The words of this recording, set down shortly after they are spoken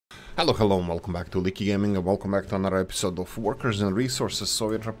Hello, hello, and welcome back to Oolykee Gaming, and welcome back to another episode of Workers and Resources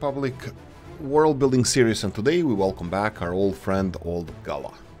Soviet Republic World Building series, and today we welcome back our old friend, Old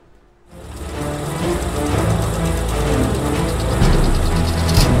Gala.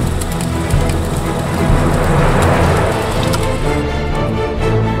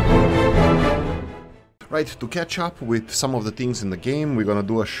 Right, to catch up with some of the things in the game, we're gonna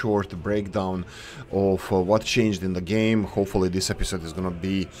do a short breakdown of what changed in the game. Hopefully this episode is gonna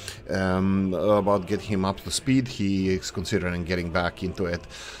be about getting him up to speed. He is considering getting back into it,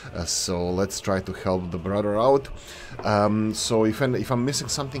 so let's try to help the brother out. So if I'm missing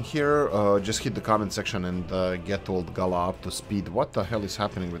something here, just hit the comment section and get Old Gala up to speed. What the hell is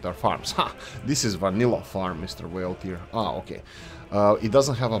happening with our farms? Ha! This is vanilla farm, Mr. Whale Tier. Ah, okay. It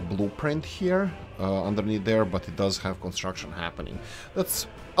doesn't have a blueprint here underneath there, but it does have construction happening. That's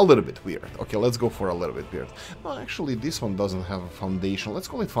a little bit weird. Okay, let's go for a little bit weird. No, actually, this one doesn't have a foundation. Let's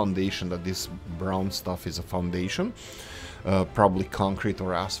call it foundation, that this brown stuff is a foundation. Probably concrete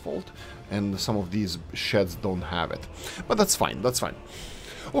or asphalt. And some of these sheds don't have it. But that's fine, that's fine.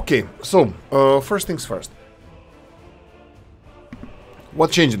 Okay, so, first things first. What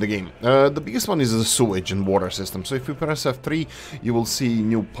changed in the game? The biggest one is the sewage and water system. So if you press F3, you will see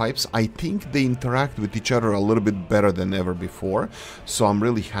new pipes. I think they interact with each other a little bit better than ever before. So I'm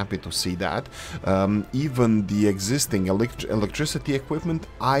really happy to see that. Even the existing electricity equipment,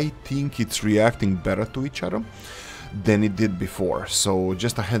 I think it's reacting better to each other than it did before. So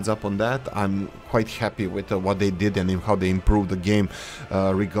just a heads up on that. I'm quite happy with what they did and how they improved the game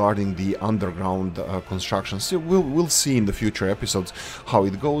regarding the underground construction. So we'll see in the future episodes how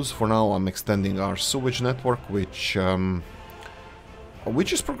it goes. For now, I'm extending our sewage network, which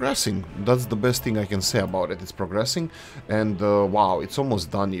is progressing. That's the best thing I can say about it. It's progressing, and wow, it's almost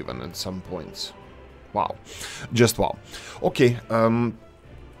done even at some points. Wow, just wow. Okay,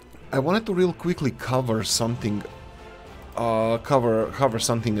 I wanted to real quickly cover something. Cover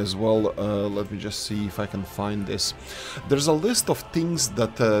something as well. Let me just see if I can find this. There's a list of things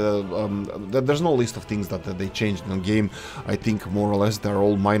that there's no list of things that they changed in the game. I think more or less they're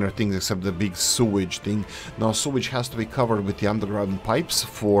all minor things except the big sewage thing. Now sewage has to be covered with the underground pipes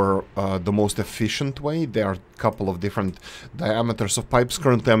for the most efficient way. There are a couple of different diameters of pipes.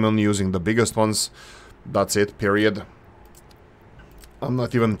 Currently I'm only using the biggest ones. That's it, period. I'm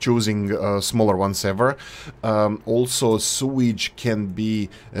not even choosing smaller ones ever. Also, sewage can be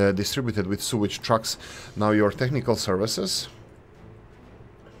distributed with sewage trucks. Now, your technical services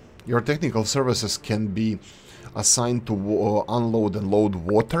can be assigned to unload and load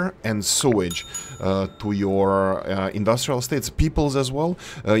water and sewage to your industrial estates, peoples as well.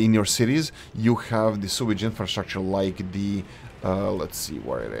 In your cities, you have the sewage infrastructure like the, let's see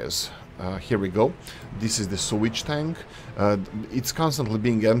where it is. Here we go. This is the sewage tank. It's constantly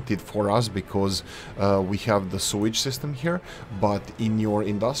being emptied for us because we have the sewage system here, but in your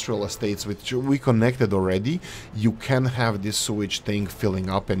industrial estates, which we connected already, you can have this sewage tank filling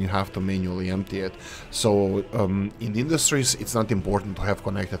up and you have to manually empty it. So in industries, it's not important to have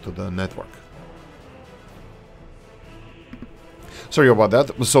connected to the network. Sorry about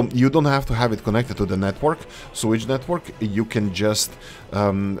that. So you don't have to have it connected to the network, sewage network. You can just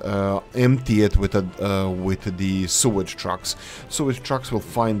empty it with the sewage trucks. Sewage trucks will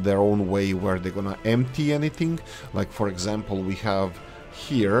find their own way where they're gonna empty anything. Like for example, we have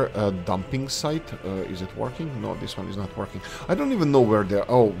here a dumping site. Is it working? No, this one is not working. I don't even know where they're.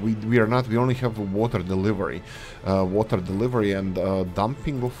 Oh, we are not. We only have water delivery, and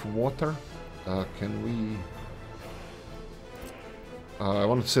dumping of water. Can we? I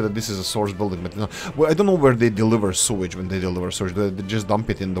want to say that this is a source building, but no. Well, I don't know where they deliver sewage when they deliver sewage. Do they just dump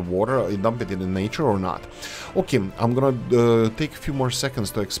it in the water, dump it in nature or not? Okay, I'm gonna take a few more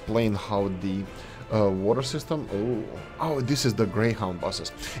seconds to explain how the water system... Oh, this is the Greyhound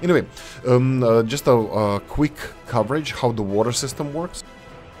buses. Anyway, just a quick coverage how the water system works.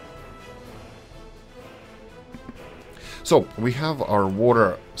 So, we have our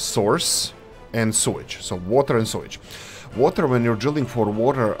water source and sewage. So, water and sewage. Water, when you're drilling for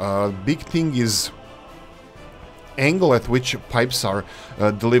water, big thing is angle at which pipes are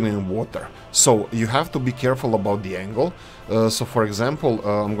delivering water. So you have to be careful about the angle. So for example,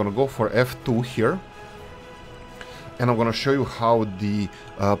 I'm gonna go for F2 here. And I'm gonna show you how the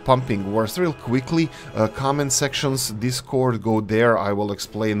pumping works real quickly. Comment sections, Discord, go there. I will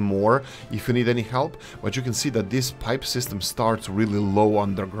explain more if you need any help. But you can see that this pipe system starts really low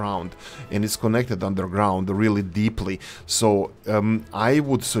underground and it's connected underground really deeply. So I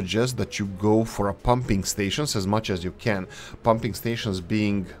would suggest that you go for a pumping stations as much as you can. Pumping stations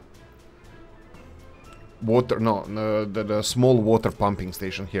being water, no, the small water pumping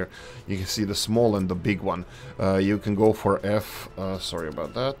station here. You can see the small and the big one. You can go for sorry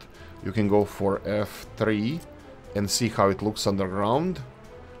about that. You can go for F3 and see how it looks underground.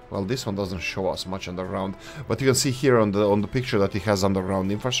 Well, this one doesn't show us much underground, but you can see here on the picture that it has underground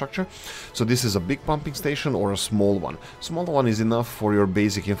infrastructure. So this is a big pumping station or a small one. Small one is enough for your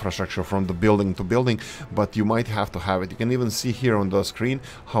basic infrastructure from the building to building, but you might have to have it. You can even see here on the screen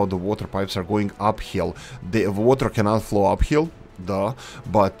how the water pipes are going uphill. The water cannot flow uphill, duh,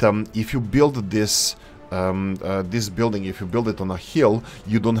 but if you build this this building, if you build it on a hill,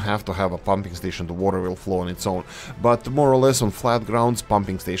 you don't have to have a pumping station. The water will flow on its own. But more or less on flat grounds,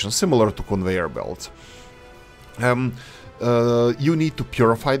 pumping stations, similar to conveyor belts. You need to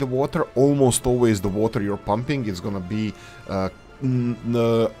purify the water. Almost always the water you're pumping is gonna be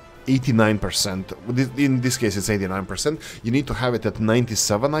 89%. In this case it's 89%. You need to have it at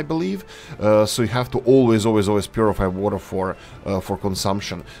 97, I believe. So you have to always purify water for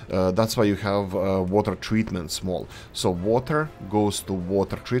consumption. That's why you have water treatment small. So water goes to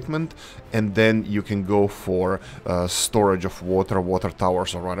water treatment, and then you can go for storage of water, water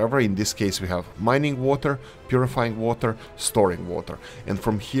towers or whatever. In this case we have mining water, purifying water, storing water, and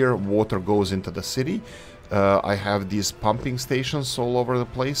from here water goes into the city. I have these pumping stations all over the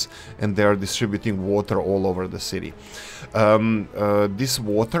place, and they are distributing water all over the city. This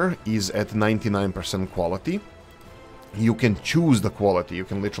water is at 99% quality. You can choose the quality. You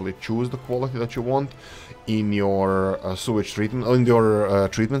can literally choose the quality that you want in your sewage treatment, in your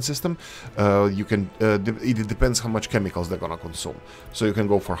treatment system. You can. It depends how much chemicals they're gonna consume. So you can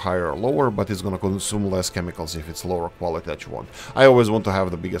go for higher or lower, but it's gonna consume less chemicals if it's lower quality that you want. I always want to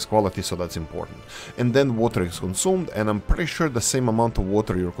have the biggest quality, so that's important. And then water is consumed, and I'm pretty sure the same amount of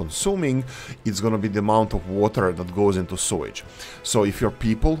water you're consuming, it's gonna be the amount of water that goes into sewage. So if your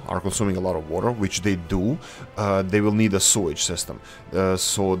people are consuming a lot of water, which they do, they will need a sewage system.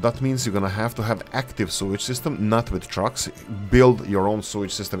 So that means you're gonna have to have active sewage system, not with trucks. Build your own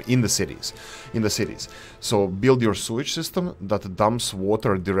sewage system in the cities. So build your sewage system that dumps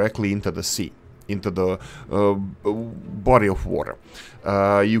water directly into the sea, into the body of water.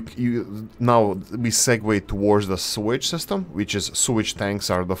 Now we segue towards the sewage system, which is sewage tanks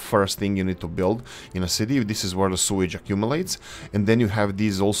are the first thing you need to build in a city. This is where the sewage accumulates, and then you have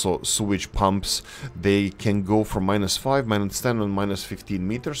these also sewage pumps. They can go from -5, -10 and -15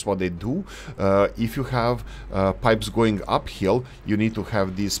 meters. What they do, if you have pipes going uphill, you need to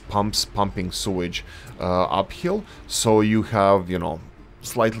have these pumps pumping sewage uphill, so you have, you know,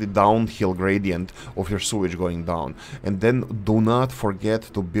 slightly downhill gradient of your sewage going down. And then do not forget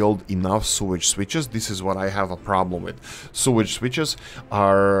to build enough sewage switches. This is what I have a problem with. Sewage switches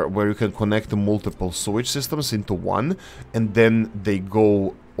are where you can connect multiple sewage systems into one, and then they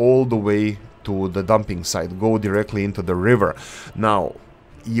go all the way to the dumping site, go directly into the river. Now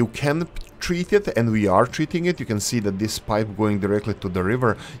you can treat it, and we are treating it. You can see that this pipe going directly to the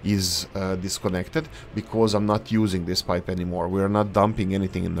river is disconnected because I'm not using this pipe anymore. We are not dumping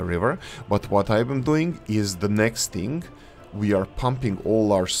anything in the river. But what I'm doing is the next thing. We are pumping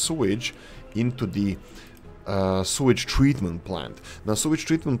all our sewage into the sewage treatment plant. Now, sewage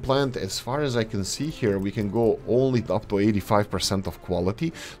treatment plant, as far as I can see here, we can go only up to 85% of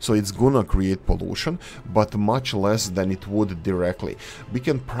quality, so it's gonna create pollution, but much less than it would directly. We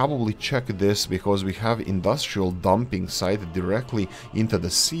can probably check this because we have industrial dumping site directly into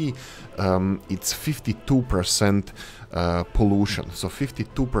the sea. It's 52% pollution, so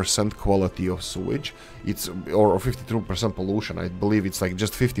 52% quality of sewage. It's or 52% pollution. I believe it's like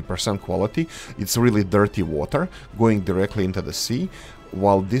just 50% quality. It's really dirty water going directly into the sea,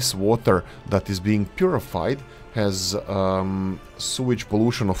 while this water that is being purified has sewage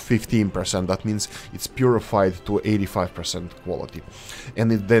pollution of 15%. That means it's purified to 85% quality,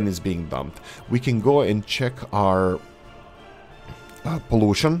 and it then is being dumped. We can go and check our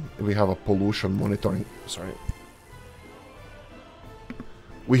pollution. We have a pollution monitoring. Sorry.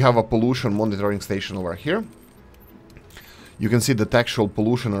 We have a pollution monitoring station over here. You can see the actual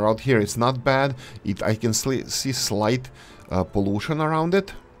pollution around here. It's not bad. I can see slight pollution around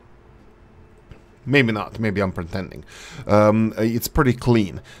it. Maybe not. Maybe I'm pretending. It's pretty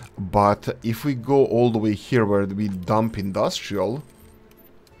clean. But if we go all the way here where we dump industrial,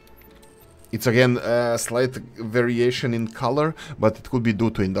 it's again a slight variation in color, but it could be due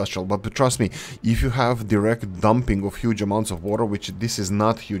to industrial. But trust me, if you have direct dumping of huge amounts of water, which this is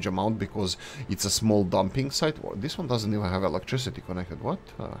not huge amount because it's a small dumping site. This one doesn't even have electricity connected. What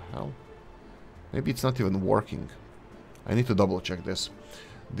the hell? Maybe it's not even working. I need to double check this.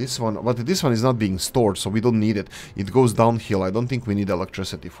 This one, but this one is not being stored, so we don't need it. It goes downhill. I don't think we need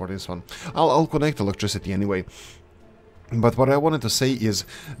electricity for this one. I'll connect electricity anyway. But what I wanted to say is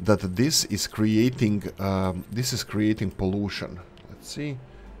that this is creating pollution. Let's see.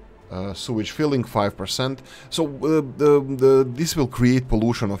 Sewage filling 5%. So this will create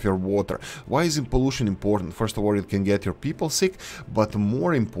pollution of your water. Why is pollution important? First of all, it can get your people sick, but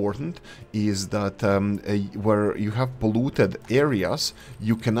more important is that where you have polluted areas,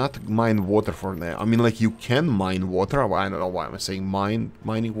 you cannot mine water for them. I mean, like, you can mine water. I don't know why I'm saying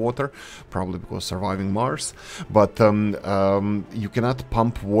mining water, probably because surviving Mars. But you cannot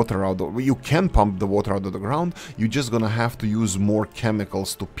pump water out. You can pump the water out of the ground. You're just gonna have to use more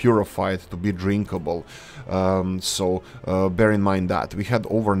chemicals to purify it to be drinkable. So bear in mind that we had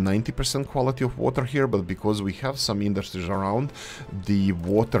over 90% quality of water here, but because we have some industries around, the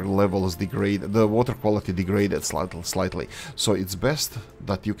water levels degrade, the water quality degraded slightly. So it's best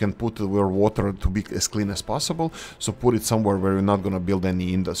that you can put your water to be as clean as possible. So put it somewhere where you're not going to build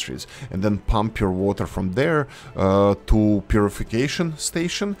any industries, and then pump your water from there to purification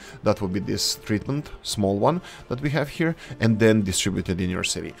station. That would be this treatment, small one that we have here, and then distribute it in your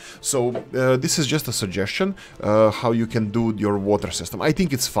city. So this is just a suggestion how you can do your water system. I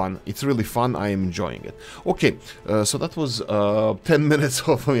think it's fun. It's really fun. I am enjoying it. Okay, so that was 10 minutes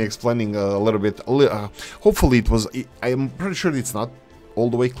of me explaining a little bit. Hopefully it was, I am pretty sure it's not all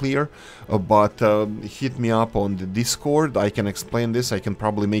the way clear, but hit me up on the Discord. I can explain this. I can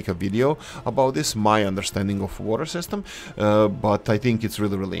probably make a video about this, my understanding of water system, but I think it's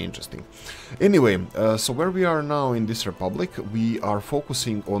really interesting. Anyway, so where we are now in this republic, we are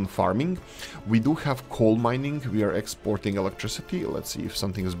focusing on farming. We do have coal mining. We are exporting electricity. Let's see if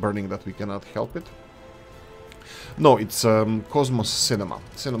something is burning that we cannot help it. No, it's Cosmos Cinema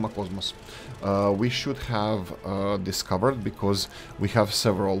Cosmos. We should have discovered, because we have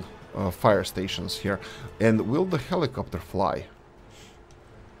several fire stations here. And will the helicopter fly?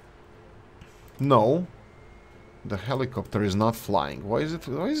 No, the helicopter is not flying. Why is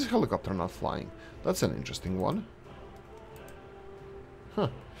the helicopter not flying? That's an interesting one. Huh.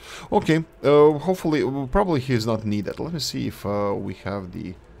 Okay, hopefully, probably he is not needed. Let me see if we have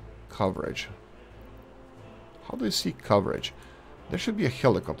the coverage. How do you see coverage? There should be a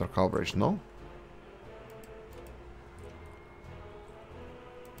helicopter coverage, no?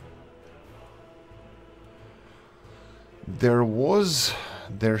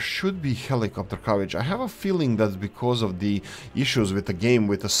 There should be helicopter coverage. I have a feeling that's because of the issues with the game,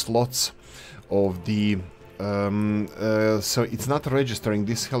 with the slots of the so it's not registering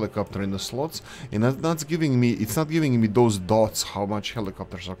this helicopter in the slots, and it's not giving me those dots how much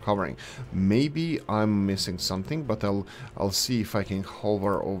helicopters are covering. Maybe I'm missing something, but I'll see if I can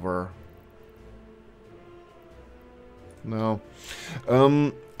hover over. No,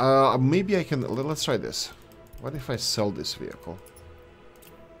 maybe I can. Let's try this. What if I sell this vehicle?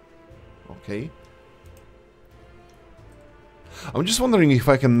 Okay. I'm just wondering if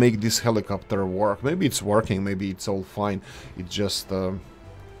I can make this helicopter work. Maybe it's working, maybe it's all fine. It's just... Can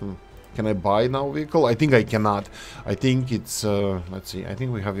I buy now vehicle? I think I cannot. I think it's... let's see, I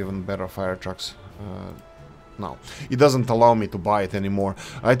think we have even better fire trucks. No, it doesn't allow me to buy it anymore.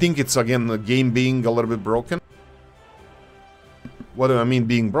 I think it's, again, the game being a little bit broken. What I mean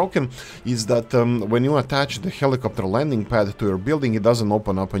being broken is that when you attach the helicopter landing pad to your building, it doesn't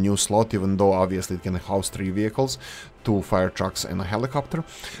open up a new slot, even though obviously it can house 3 vehicles, 2 fire trucks and a helicopter.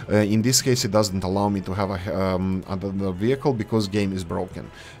 In this case, it doesn't allow me to have a vehicle because game is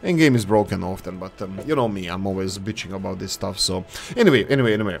broken. And game is broken often, but you know me, I'm always bitching about this stuff. So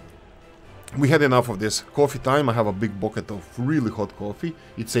anyway. We had enough of this. Coffee time. I have a big bucket of really hot coffee.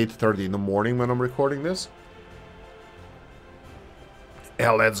 It's 8:30 in the morning when I'm recording this.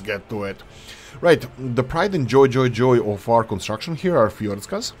 Yeah, let's get to it. Right, the pride and joy of our construction here are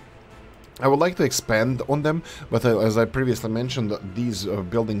fjordskas. I would like to expand on them, but as I previously mentioned, these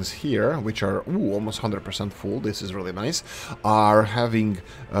buildings here, which are almost 100% full, this is really nice, are having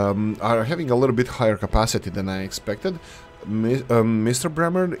a little bit higher capacity than I expected. Mr.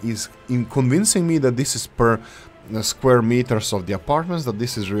 Bremer is convincing me that this is per square meters of the apartments, that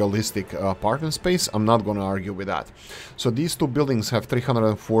this is realistic apartment space. I'm not going to argue with that. So these 2 buildings have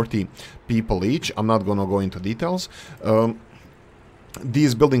 340 people each. I'm not going to go into details.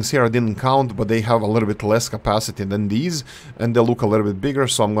 These buildings here I didn't count, but they have a little bit less capacity than these, and they look a little bit bigger,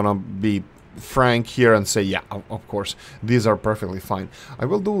 so I'm going to be frank here and say, yeah, of course, these are perfectly fine. I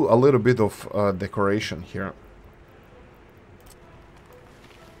will do a little bit of decoration here.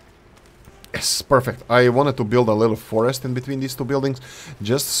 Yes, perfect. I wanted to build a little forest in between these 2 buildings,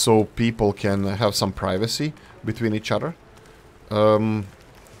 just so people can have some privacy between each other.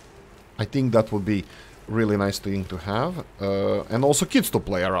 I think that would be really nice thing to have. And also kids to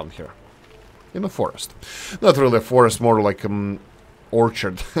play around here. In a forest. Not really a forest, more like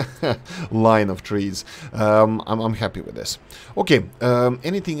orchard line of trees. I'm happy with this. Okay,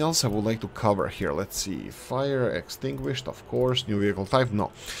 anything else I would like to cover here? Let's see. Fire extinguished, of course. New vehicle type.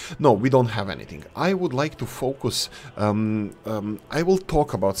 No, we don't have anything. I would like to focus. I will talk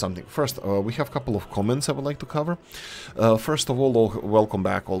about something. First, we have a couple of comments I would like to cover. First of all, welcome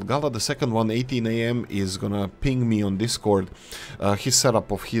back, Old Gala. The second one, 18 AM, is gonna ping me on Discord his setup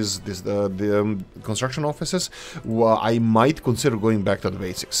of the construction offices. Well, I might consider going back to the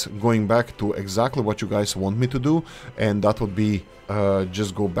basics, going back to exactly what you guys want me to do, and that would be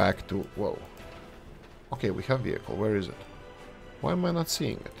just go back to, whoa, okay, we have vehicle, where is it? Why am I not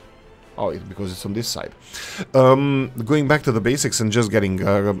seeing it? Oh, it's because it's on this side. Going back to the basics and just getting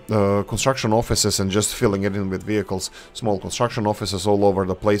construction offices and just filling it in with vehicles, small construction offices all over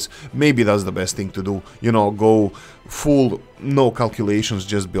the place. Maybe that's the best thing to do. You know, go full, no calculations,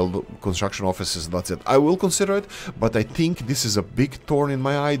 just build construction offices, that's it. I will consider it, but I think this is a big thorn in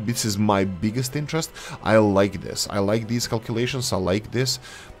my eye. This is my biggest interest. I like this. I like these calculations. I like this.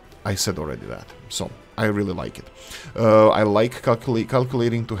 I said already that. So I really like it. I like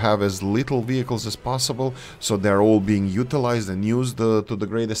calculating to have as little vehicles as possible, so they're all being utilized and used to the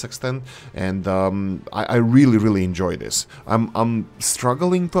greatest extent. And I really enjoy this. I'm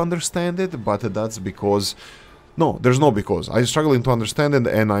struggling to understand it, but that's because... No, there's no because. I'm struggling to understand it,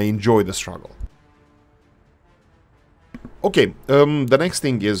 and I enjoy the struggle. Okay, the next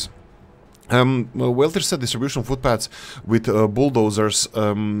thing is... Welter said distribution footpaths with bulldozers...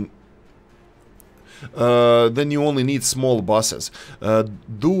 then you only need small buses.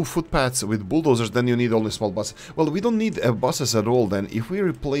 Do footpaths with bulldozers, then you need only small buses. Well, we don't need buses at all then. If we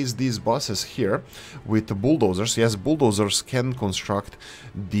replace these buses here with bulldozers, yes, bulldozers can construct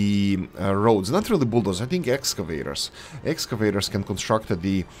the roads. Not really bulldozers, I think excavators. Excavators can construct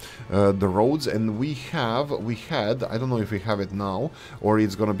the roads, and we had, I don't know if we have it now, or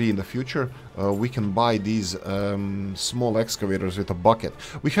it's gonna be in the future, we can buy these small excavators with a bucket.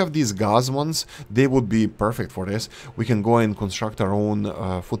 We have these gas ones, they would be perfect for this. We can go and construct our own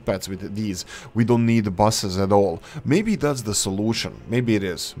footpaths with these. We don't need buses at all. Maybe that's the solution. Maybe it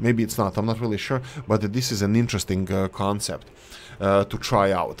is. Maybe it's not. I'm not really sure, but this is an interesting concept to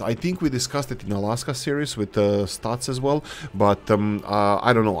try out. I think we discussed it in Alaska series with stats as well, but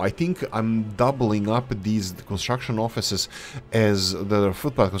I don't know. I think I'm doubling up these construction offices as the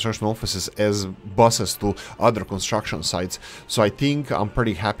footpath construction offices as buses to other construction sites. So I think I'm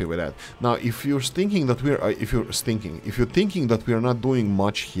pretty happy with that. Now, if you're thinking that we're not doing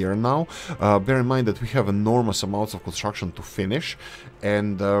much here now, bear in mind that we have enormous amounts of construction to finish,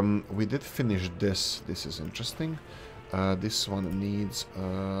 and we did finish this. This is interesting. This one needs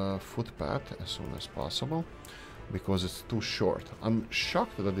a footpath as soon as possible because it's too short. I'm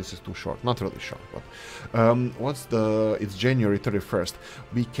shocked that this is too short. Not really shocked, but it's January 31st.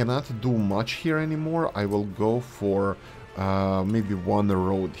 We cannot do much here anymore. I will go for maybe one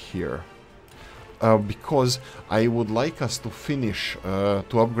road here. Because I would like us to finish,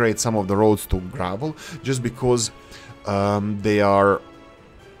 to upgrade some of the roads to gravel, just because they are,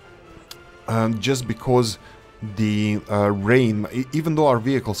 the rain, even though our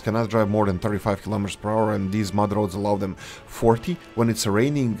vehicles cannot drive more than 35 kilometers per hour and these mud roads allow them 40, when it's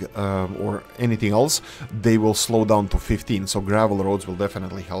raining or anything else, they will slow down to 15, so gravel roads will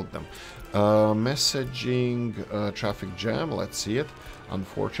definitely help them. Messaging, traffic jam, let's see it.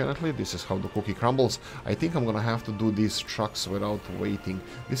 Unfortunately, this is how the cookie crumbles. I think I'm gonna have to do these trucks without waiting.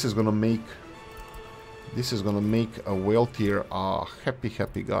 This is gonna make a wealthier,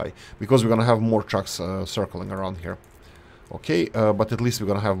 happy guy, because we're gonna have more trucks circling around here. Okay, but at least we're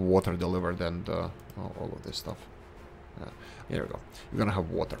gonna have water delivered and all of this stuff. Here we go. We're gonna have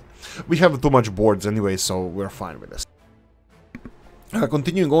water. We have too much boards anyway, so we're fine with this.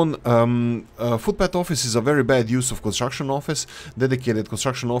 Continuing on, footpath office is a very bad use of construction office. Dedicated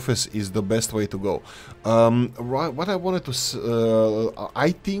construction office is the best way to go. What I wanted to...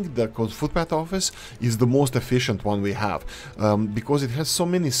 I think the footpath office is the most efficient one we have, because it has so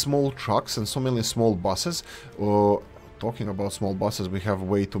many small trucks and so many small buses. Talking about small buses, we have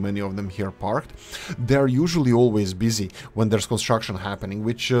way too many of them here parked. They're usually always busy when there's construction happening,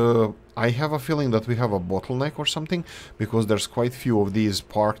 which I have a feeling that we have a bottleneck or something, because there's quite few of these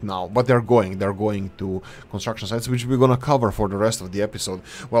parked now, but they're going to construction sites, which we're gonna cover for the rest of the episode.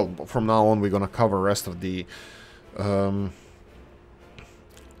 Well, from now on we're gonna cover rest of the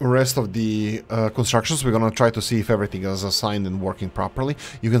constructions. We're gonna try to see if everything is assigned and working properly.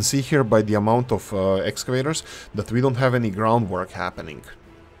 You can see here by the amount of excavators that we don't have any groundwork happening.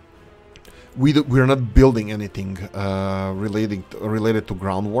 we're not building anything related to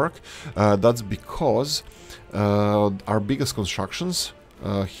groundwork. That's because our biggest constructions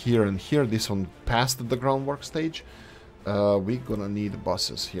here and here, this one passed the groundwork stage. We're gonna need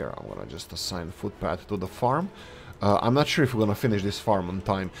buses here. I'm gonna just assign footpath to the farm. I'm not sure if we're gonna finish this farm on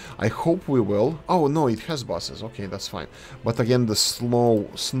time. I hope we will. Oh no, it has buses. Okay, that's fine. But again, the snow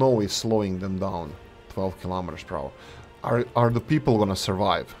is slowing them down. 12 kilometers per hour. Are the people gonna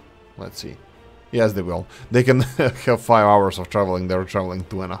survive? Let's see. Yes, they will. They can have 5 hours of traveling. They're traveling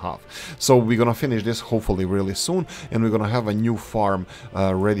 2.5. So we're gonna finish this hopefully really soon, and we're gonna have a new farm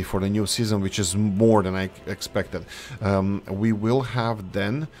ready for the new season, which is more than I expected. We will have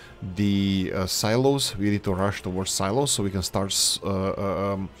then the silos. We need to rush towards silos so we can start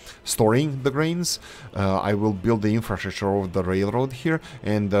storing the grains. I will build the infrastructure of the railroad here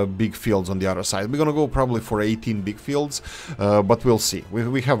and big fields on the other side. We're gonna go probably for 18 big fields, but we'll see.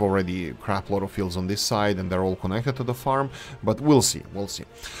 We have already a crap load of fields on this side, and they're all connected to the farm, but we'll see.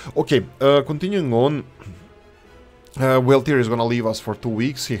 Okay, continuing on. Weltier is gonna leave us for 2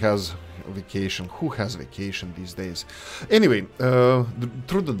 weeks. He has vacation. Who has vacation these days? Anyway,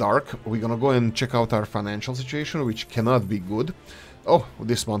 through the dark, we're gonna go and check out our financial situation, which cannot be good. Oh,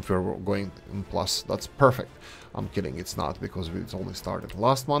 this month we're going in plus. That's perfect. I'm kidding, it's not, because it's only started.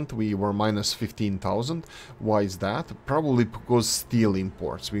 Last month we were minus 15,000. Why is that? Probably because steel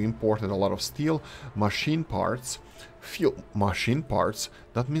imports. We imported a lot of steel, machine parts, fuel machine parts.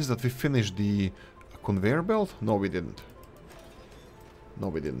 That means that we finished the conveyor belt? No, we didn't. No,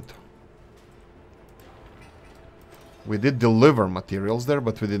 we didn't. We did deliver materials there,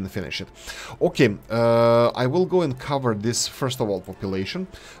 but we didn't finish it. Okay, I will go and cover this, first of all, population.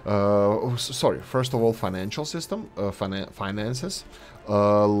 First of all, financial system, finances.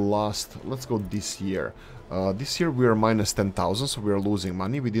 Let's go this year. This year we are minus 10,000, so we are losing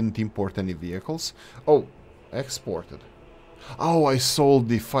money. We didn't import any vehicles. Oh, exported. Oh, I sold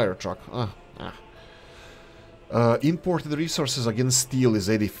the fire truck. Imported resources against steel is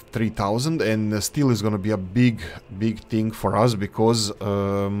 83,000, and steel is going to be a big thing for us because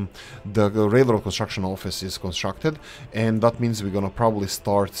the railroad construction office is constructed, and that means we're going to probably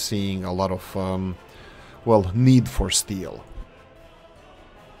start seeing a lot of need for steel.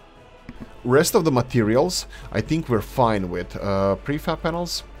 Rest of the materials, I think we're fine with. Prefab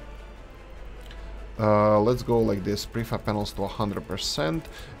panels. Let's go like this: prefab panels to 100%,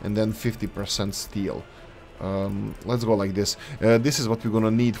 and then 50% steel. Let's go like this. This is what we're gonna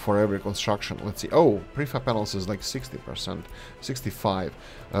need for every construction. Let's see. Oh, prefab panels is like 60%, 65.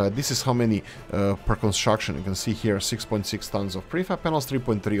 This is how many per construction. You can see here 6.6 tons of prefab panels,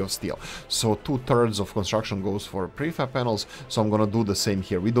 3.3 of steel. So 2/3 of construction goes for prefab panels. So I'm gonna do the same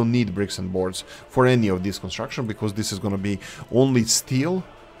here. We don't need bricks and boards for any of this construction because this is gonna be only steel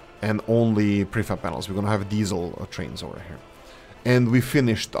and only prefab panels. We're gonna have diesel trains over here. And we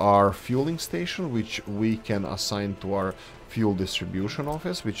finished our fueling station, which we can assign to our fuel distribution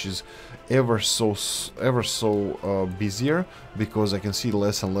office, which is ever so busier because I can see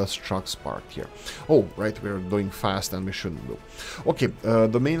less and less trucks parked here. Oh, right, we're doing fast and we shouldn't do. Okay,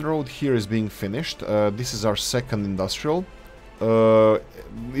 the main road here is being finished. This is our second industrial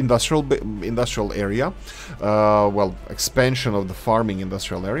area, expansion of the farming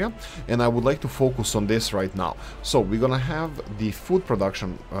industrial area, and I would like to focus on this right now. So we're gonna have the food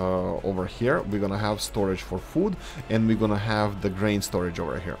production over here, we're gonna have storage for food, and we're gonna have the grain storage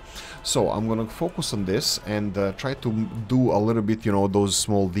over here. So I'm gonna focus on this and try to do a little bit, you know, those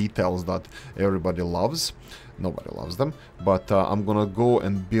small details that everybody loves. Nobody loves them, but I'm gonna go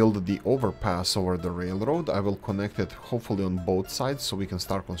and build the overpass over the railroad. I will connect it hopefully on both sides so we can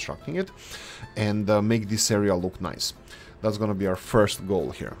start constructing it and make this area look nice. That's gonna be our first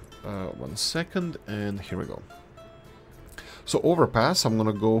goal here. 1 second, and here we go. So overpass, I'm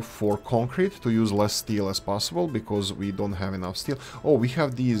gonna go for concrete to use less steel as possible because we don't have enough steel. Oh, we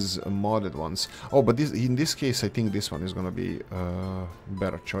have these modded ones. Oh, but in this case I think this one is gonna be a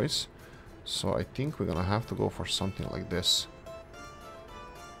better choice. So I think we're gonna have to go for something like this.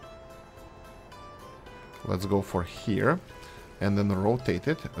 Let's go for here and then rotate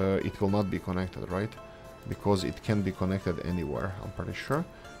it. It will not be connected, right? Because it can be connected anywhere, I'm pretty sure.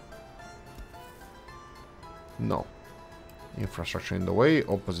 No. Infrastructure in the way,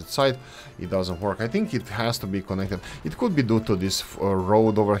 opposite side, it doesn't work. I think it has to be connected. It could be due to this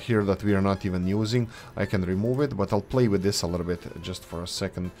road over here that we are not even using. I can remove it, but I'll play with this a little bit just for a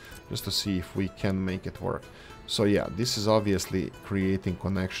second, just to see if we can make it work. So yeah, this is obviously creating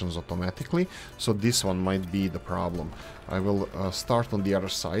connections automatically, so this one might be the problem. I will start on the other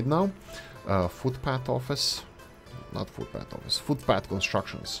side now. Footpath office, not footpath office, footpath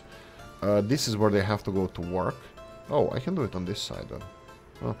constructions. This is where they have to go to work. Oh, I can do it on this side then.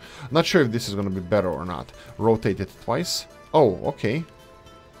 Well, not sure if this is going to be better or not. Rotate it twice. Oh, okay.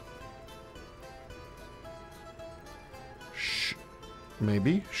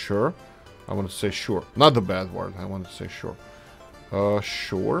 Maybe, sure. I want to say sure. Not the bad word. I want to say sure.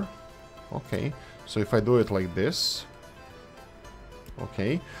 Sure. Okay. So if I do it like this.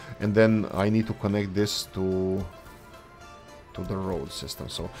 Okay. And then I need to connect this to the road system.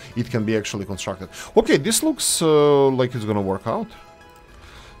 So it can be actually constructed. Okay, this looks like it's going to work out.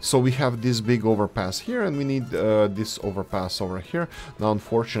 So we have this big overpass here, and we need this overpass over here. Now,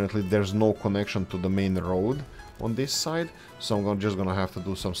 unfortunately, there's no connection to the main road on this side, so I'm just gonna have to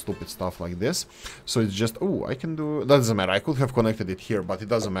do some stupid stuff like this. So it's just, oh, I can do, that doesn't matter. I could have connected it here, but it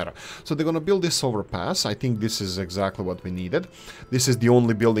doesn't matter. So they're gonna build this overpass. I think this is exactly what we needed. This is the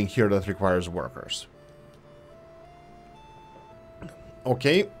only building here that requires workers.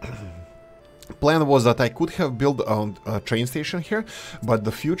 Okay. Plan was that I could have built a train station here, but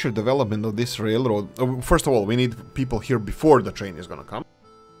the future development of this railroad, first of all, we need people here before the train is gonna come.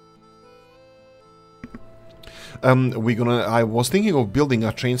 I was thinking of building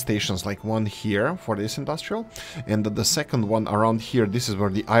a train stations like one here for this industrial, and the second one around here. This is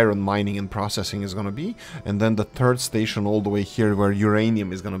where the iron mining and processing is going to be, and then the third station all the way here where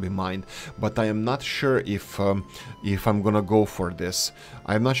uranium is going to be mined. But I am not sure if I'm going to go for this.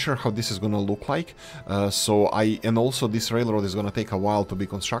 I'm not sure how this is going to look like. And also this railroad is going to take a while to be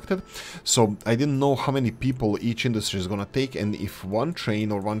constructed. So I didn't know how many people each industry is going to take, and if one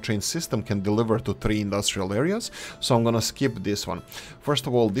train or one train system can deliver to 3 industrial areas. So I'm gonna skip this one. First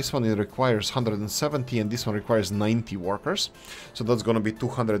of all, this one, it requires 170, and this one requires 90 workers. So that's gonna be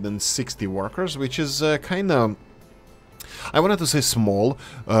 260 workers, which is kind of, I wanted to say small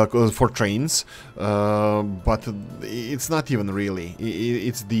for trains, but it's not even really.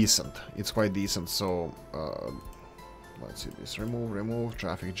 It's decent. It's quite decent. So let's see this. Remove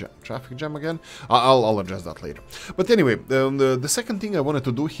traffic jam again. I'll address that later. But anyway, the second thing I wanted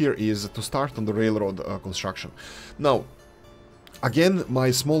to do here is to start on the railroad construction. Now, again,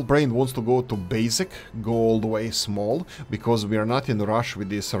 my small brain wants to go to basic, go all the way small, because we are not in a rush with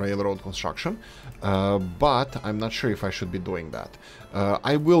this railroad construction. But I'm not sure if I should be doing that.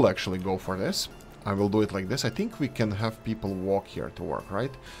 I will actually go for this. I will do it like this. I think we can have people walk here to work,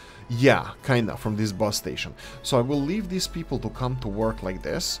 right? Yeah, kinda, from this bus station. So I will leave these people to come to work like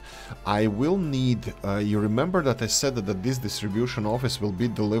this. I will need, you remember that I said that this distribution office will be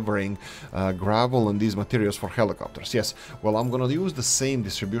delivering gravel and these materials for helicopters. Yes, well, I'm gonna use the same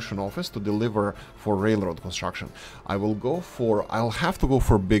distribution office to deliver for railroad construction. I'll have to go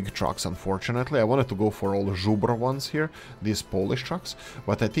for big trucks, unfortunately. I wanted to go for all the Zubr ones here, these Polish trucks,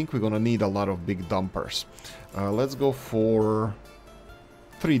 but I think we're gonna need a lot of big dumpers. Let's go for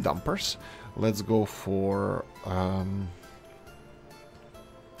 3 dumpers. Let's go for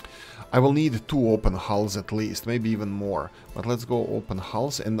I will need 2 open hulls at least, maybe even more, but let's go open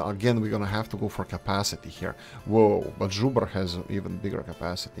hulls. And again, we're gonna have to go for capacity here. Whoa, but Zubr has even bigger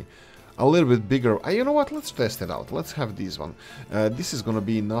capacity, a little bit bigger. You know what, let's test it out. Let's have this one. This is gonna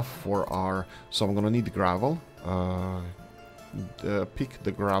be enough for our, so I'm gonna need gravel. Pick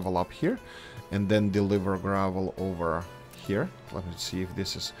the gravel up here and then deliver gravel over here. Let me see if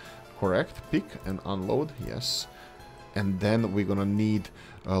this is correct. Pick and unload, yes. And then we're gonna need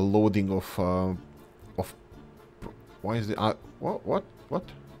a loading of why is the what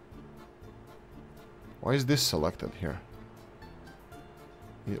why is this selected here?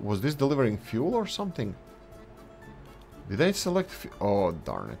 Was this delivering fuel or something? Did I select oh,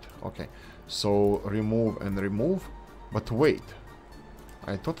 darn it. Okay, so remove and remove, but wait,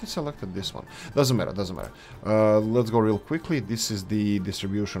 I thought I selected this one. Doesn't matter, doesn't matter. Let's go real quickly. This is the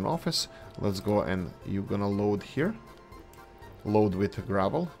distribution office. Let's go, and you're gonna load here. Load with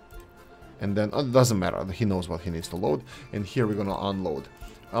gravel. And then, doesn't matter, he knows what he needs to load. And here we're gonna unload.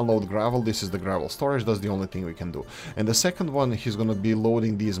 Unload gravel. This is the gravel storage. That's the only thing we can do. And the second one, he's gonna be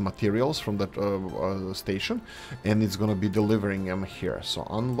loading these materials from that station. And it's gonna be delivering them here. So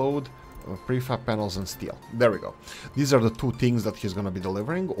unload prefab panels and steel. There we go. These are the 2 things that he's going to be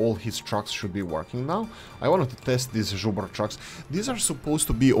delivering. All his trucks should be working now. I wanted to test these Zubr trucks. These are supposed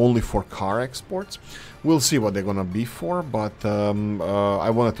to be only for car exports. We'll see what they're going to be for, but I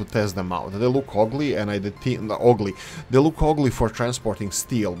wanted to test them out. They look ugly, and They look ugly for transporting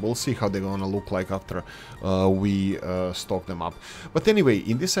steel. We'll see how they're going to look like after we stock them up. But anyway,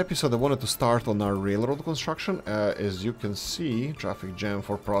 in this episode, I wanted to start on our railroad construction. As you can see, traffic jam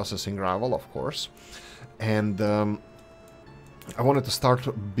for processing gravel, of course. And I wanted to start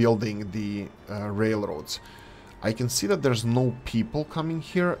building the railroads. I can see that there's no people coming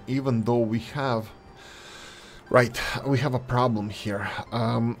here, even though we have... Right, we have a problem here.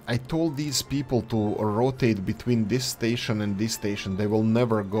 I told these people to rotate between this station and this station. They will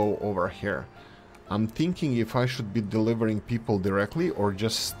never go over here. I'm thinking if I should be delivering people directly or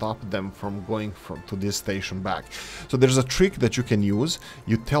just stop them from going to this station back. So there's a trick that you can use.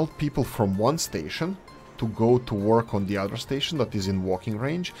 You tell people from one station to go to work on the other station that is in walking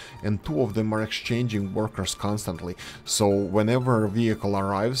range, and two of them are exchanging workers constantly. So whenever a vehicle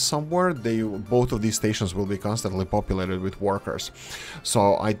arrives somewhere, both of these stations will be constantly populated with workers.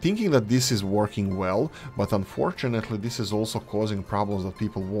 So I'm thinking that this is working well, but unfortunately this is also causing problems that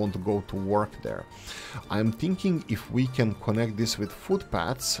people won't go to work there. I'm thinking if we can connect this with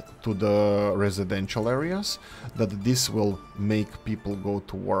footpaths to the residential areas, that this will make people go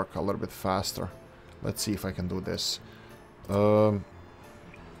to work a little bit faster. Let's see if I can do this.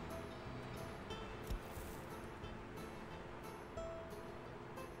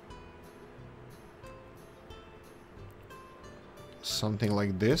 Something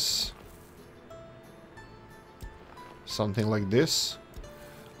like this. Something like this.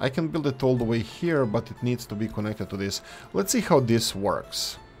 I can build it all the way here, but it needs to be connected to this. Let's see how this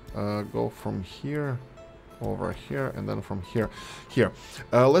works. Go from here over here, and then from here.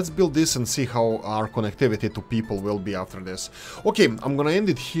 Let's build this and see how our connectivity to people will be after this. Okay, I'm gonna end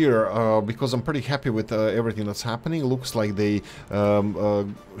it here because I'm pretty happy with everything that's happening. Looks like they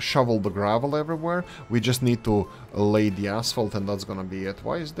shoveled the gravel everywhere. We just need to lay the asphalt, and that's gonna be it.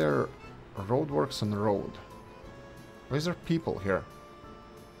 Why is there roadworks and road? Why is there people here?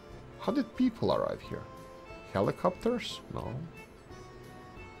 How did people arrive here? Helicopters? No.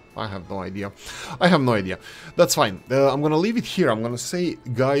 I have no idea. I have no idea. That's fine. I'm gonna leave it here. I'm gonna say,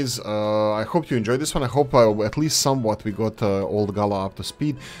 guys, I hope you enjoyed this one. I hope at least somewhat we got Old Gala up to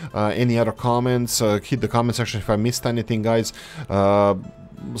speed. Any other comments? Hit the comment section if I missed anything, guys.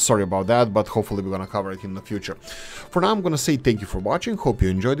 Sorry about that, but hopefully we're gonna cover it in the future. For now, I'm gonna say thank you for watching. Hope you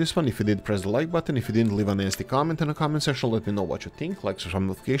enjoyed this one. If you did, press the like button. If you didn't, leave a nasty comment in the comment section. Let me know what you think. Like, subscribe,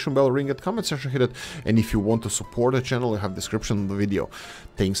 notification bell, ring it, comment section, hit it. And if you want to support the channel, you have description in the video.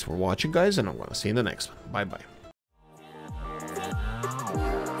 Thanks for watching, guys, and I'm gonna see you in the next one. Bye bye.